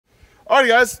Alrighty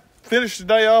guys, finished the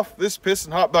day off. This is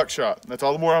pissing hot buckshot. That's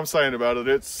all the more I'm saying about it.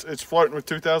 It's floating with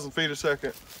 2,000 feet a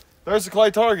second. There's the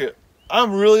clay target.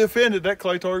 I'm really offended that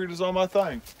clay target is on my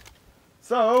thing.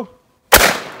 So,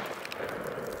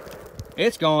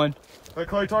 it's gone. That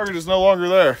clay target is no longer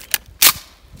there.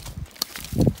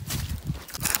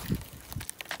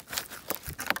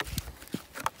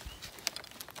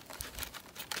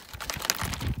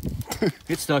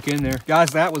 It's stuck in there. Guys,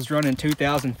 that was running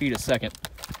 2,000 feet a second.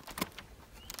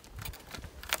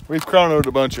 We've chronoed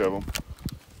a bunch of them.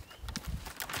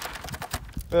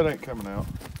 That ain't coming out.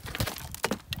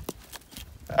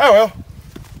 Oh well.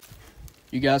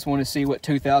 You guys want to see what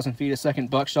 2,000 feet a second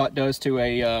buckshot does to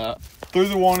a... Through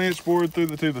the 1-inch board, through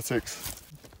the 2 to 6.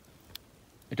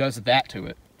 It does that to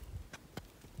it.